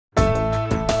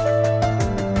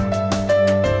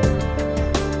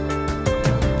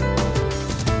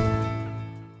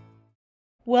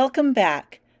Welcome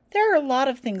back. There are a lot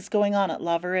of things going on at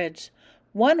Lava Ridge.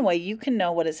 One way you can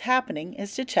know what is happening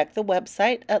is to check the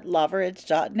website at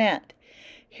lavaridge.net.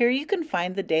 Here you can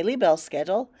find the daily bell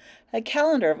schedule, a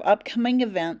calendar of upcoming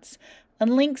events,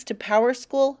 and links to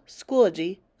PowerSchool,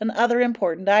 Schoology, and other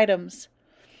important items.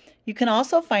 You can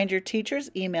also find your teachers'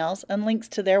 emails and links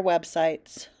to their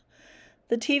websites.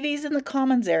 The TVs in the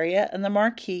Commons area and the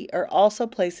marquee are also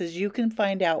places you can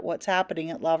find out what's happening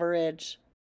at Lava Ridge.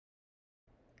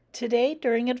 Today,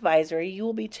 during advisory, you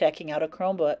will be checking out a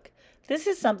Chromebook. This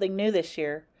is something new this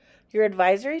year. Your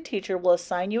advisory teacher will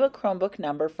assign you a Chromebook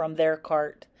number from their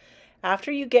cart.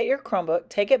 After you get your Chromebook,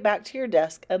 take it back to your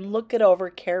desk and look it over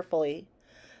carefully.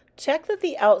 Check that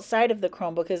the outside of the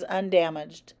Chromebook is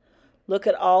undamaged. Look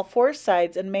at all four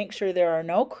sides and make sure there are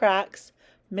no cracks,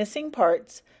 missing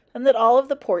parts, and that all of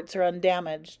the ports are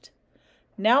undamaged.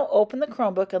 Now open the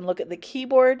Chromebook and look at the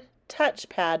keyboard,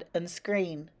 touchpad, and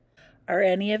screen. Are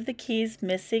any of the keys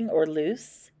missing or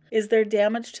loose? Is there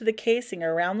damage to the casing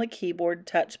around the keyboard,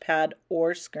 touchpad,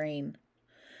 or screen?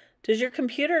 Does your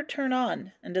computer turn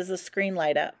on and does the screen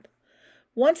light up?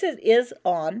 Once it is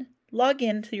on, log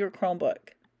in to your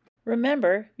Chromebook.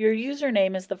 Remember, your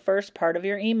username is the first part of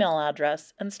your email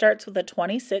address and starts with a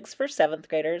 26 for 7th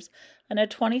graders and a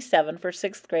 27 for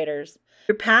 6th graders.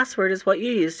 Your password is what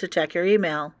you use to check your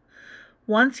email.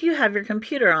 Once you have your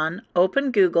computer on,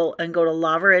 open Google and go to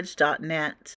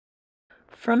lavaridge.net.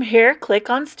 From here, click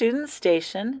on Student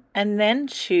Station and then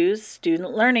choose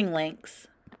Student Learning Links.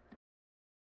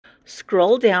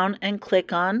 Scroll down and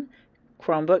click on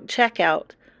Chromebook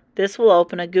Checkout. This will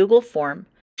open a Google form.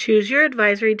 Choose your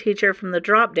advisory teacher from the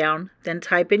drop-down, then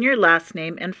type in your last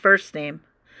name and first name.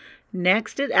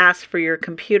 Next, it asks for your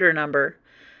computer number.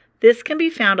 This can be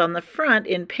found on the front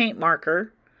in paint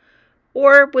marker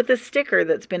or with a sticker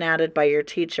that's been added by your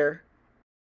teacher.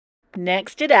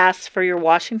 Next, it asks for your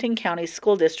Washington County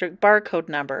School District barcode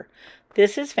number.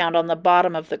 This is found on the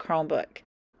bottom of the Chromebook.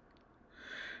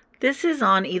 This is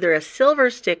on either a silver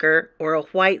sticker or a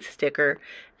white sticker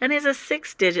and is a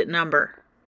 6-digit number.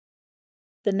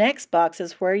 The next box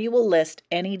is where you will list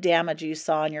any damage you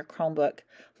saw on your Chromebook,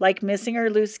 like missing or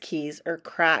loose keys or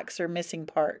cracks or missing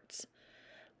parts.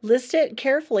 List it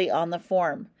carefully on the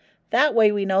form. That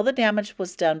way we know the damage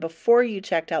was done before you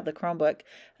checked out the Chromebook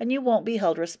and you won't be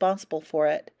held responsible for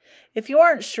it. If you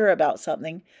aren't sure about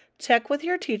something, check with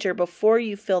your teacher before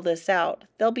you fill this out.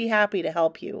 They'll be happy to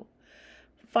help you.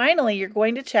 Finally, you're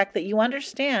going to check that you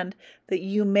understand that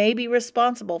you may be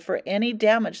responsible for any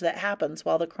damage that happens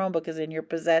while the Chromebook is in your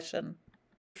possession.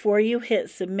 Before you hit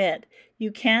Submit,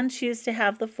 you can choose to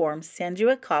have the form send you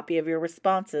a copy of your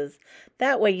responses.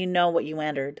 That way you know what you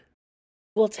entered.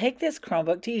 We'll take this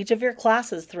Chromebook to each of your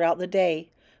classes throughout the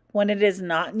day. When it is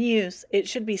not in use, it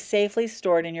should be safely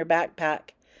stored in your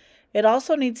backpack. It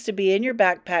also needs to be in your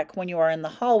backpack when you are in the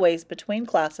hallways between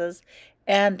classes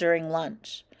and during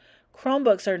lunch.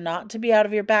 Chromebooks are not to be out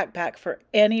of your backpack for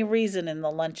any reason in the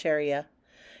lunch area.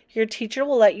 Your teacher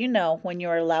will let you know when you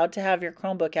are allowed to have your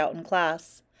Chromebook out in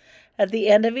class. At the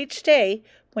end of each day,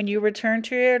 when you return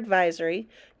to your advisory,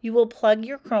 you will plug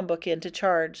your Chromebook in to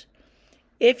charge.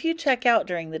 If you check out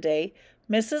during the day,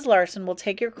 Mrs. Larson will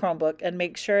take your Chromebook and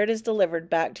make sure it is delivered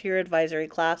back to your advisory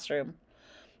classroom.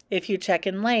 If you check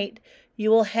in late, you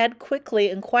will head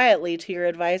quickly and quietly to your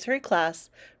advisory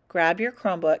class, grab your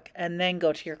Chromebook, and then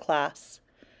go to your class.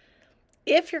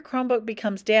 If your Chromebook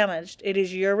becomes damaged, it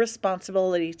is your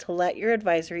responsibility to let your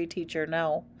advisory teacher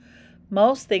know.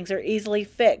 Most things are easily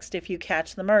fixed if you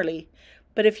catch them early,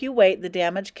 but if you wait, the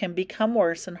damage can become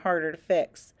worse and harder to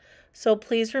fix. So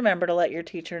please remember to let your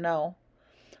teacher know.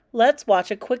 Let's watch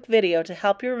a quick video to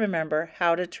help you remember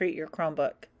how to treat your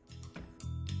Chromebook.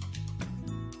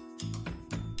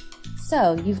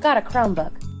 So, you've got a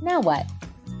Chromebook. Now what?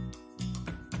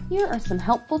 Here are some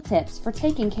helpful tips for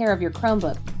taking care of your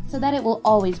Chromebook so that it will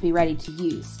always be ready to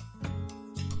use.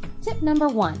 Tip number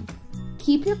 1.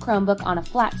 Keep your Chromebook on a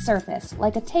flat surface,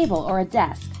 like a table or a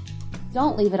desk.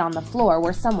 Don't leave it on the floor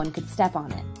where someone could step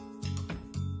on it.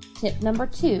 Tip number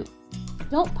 2.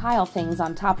 Don't pile things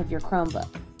on top of your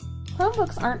Chromebook.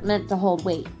 Chromebooks aren't meant to hold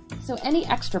weight, so any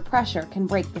extra pressure can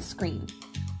break the screen.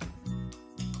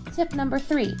 Tip number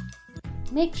 3.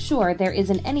 Make sure there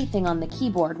isn't anything on the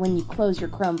keyboard when you close your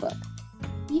Chromebook.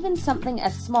 Even something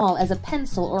as small as a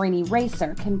pencil or an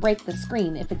eraser can break the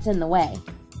screen if it's in the way.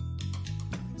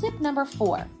 Tip number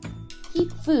 4.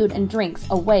 Keep food and drinks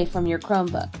away from your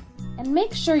Chromebook, and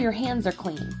make sure your hands are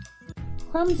clean.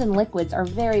 Crumbs and liquids are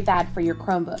very bad for your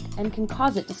Chromebook and can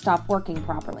cause it to stop working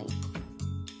properly.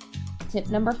 Tip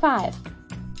number 5.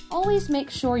 Always make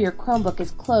sure your Chromebook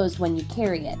is closed when you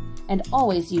carry it, and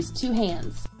always use 2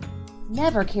 hands.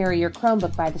 Never carry your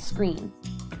Chromebook by the screen.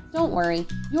 Don't worry,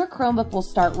 your Chromebook will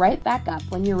start right back up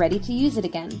when you're ready to use it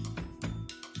again.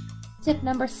 Tip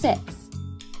number 6.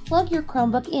 Plug your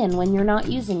Chromebook in when you're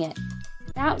not using it.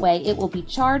 That way it will be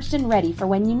charged and ready for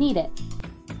when you need it.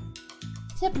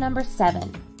 Tip number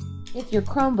 7. If your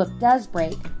Chromebook does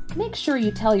break, make sure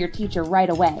you tell your teacher right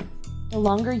away. The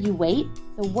longer you wait,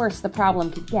 the worse the problem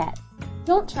could get.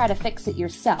 Don't try to fix it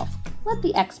yourself. Let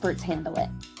the experts handle it.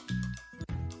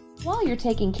 While you're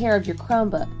taking care of your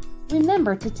Chromebook,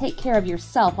 remember to take care of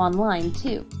yourself online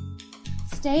too.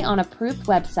 Stay on approved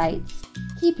websites,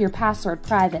 keep your password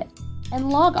private,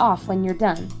 and log off when you're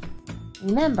done.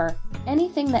 Remember,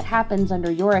 anything that happens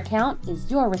under your account is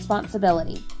your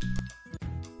responsibility.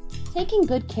 Taking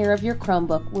good care of your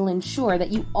Chromebook will ensure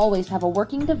that you always have a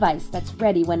working device that's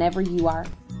ready whenever you are.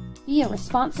 Be a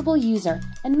responsible user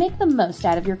and make the most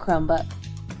out of your Chromebook.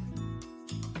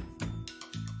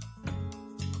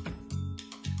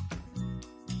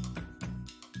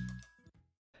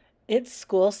 It's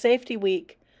School Safety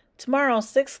Week. Tomorrow,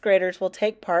 6th graders will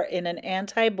take part in an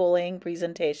anti-bullying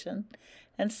presentation,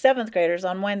 and 7th graders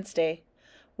on Wednesday.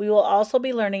 We will also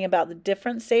be learning about the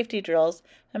different safety drills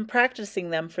and practicing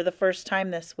them for the first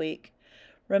time this week.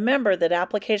 Remember that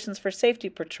applications for Safety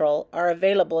Patrol are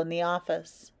available in the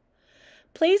office.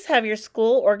 Please have your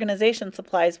school organization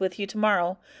supplies with you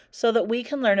tomorrow so that we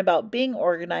can learn about being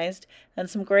organized and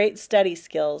some great study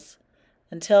skills.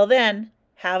 Until then,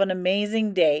 have an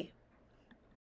amazing day.